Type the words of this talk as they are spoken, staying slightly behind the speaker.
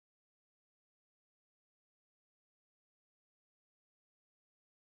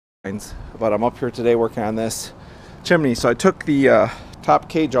But I'm up here today working on this chimney. So I took the top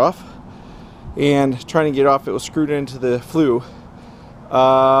cage off, and trying to get it off, it was screwed into the flue.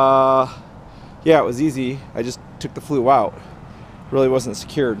 Yeah, it was easy. I just took the flue out. It really wasn't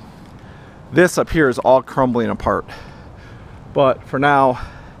secured. This up here is all crumbling apart. But for now,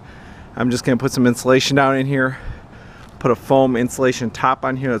 I'm just going to put some insulation down in here, put a foam insulation top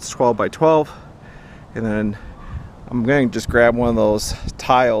on here that's 12 by 12, and then I'm going to just grab one of those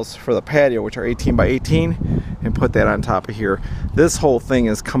tiles for the patio, which are 18 by 18, and put that on top of here. This whole thing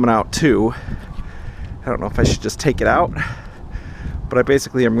is coming out too. I don't know if I should just take it out, but I'm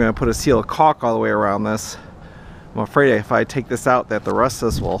going to put a seal of caulk all the way around this. I'm afraid if I take this out that the rest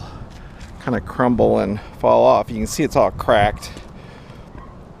of this will kind of crumble and fall off. You can see it's all cracked.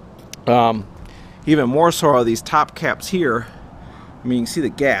 Even more so are these top caps here. I mean, you can see the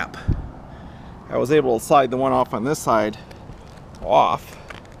gap. I was able to slide the one off on this side off,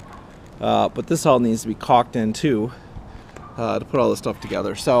 but this all needs to be caulked in too, to put all this stuff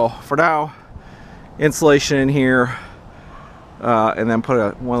together. So for now, insulation in here, and then put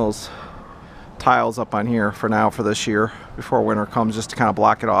one of those tiles up on here for now for this year before winter comes, just to kind of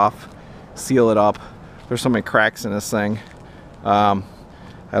block it off, seal it up. There's so many cracks in this thing. I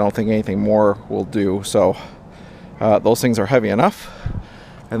don't think anything more will do. So those things are heavy enough.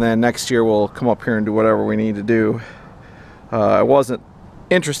 And then next year we'll come up here and do whatever we need to do. I wasn't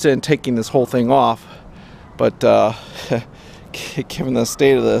interested in taking this whole thing off, but given the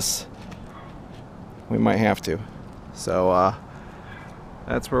state of this, we might have to. So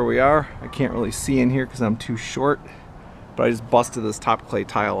that's where we are. I can't really see in here because I'm too short, but I just busted this top clay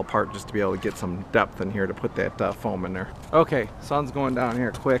tile apart just to be able to get some depth in here to put that foam in there. Okay, sun's going down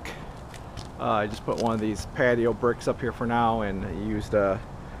here quick. I just put one of these patio bricks up here for now, and used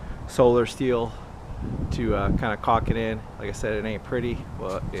solar steel to kind of caulk it in. Like I said, it ain't pretty,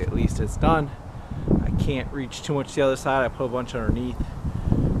 but at least it's done. I can't reach too much to the other side. I put a bunch underneath,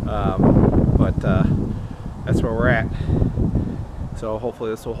 but that's where we're at. So hopefully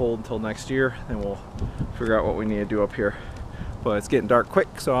this will hold until next year, then we'll figure out what we need to do up here. But it's getting dark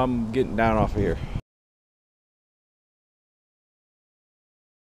quick, so I'm getting down off of here.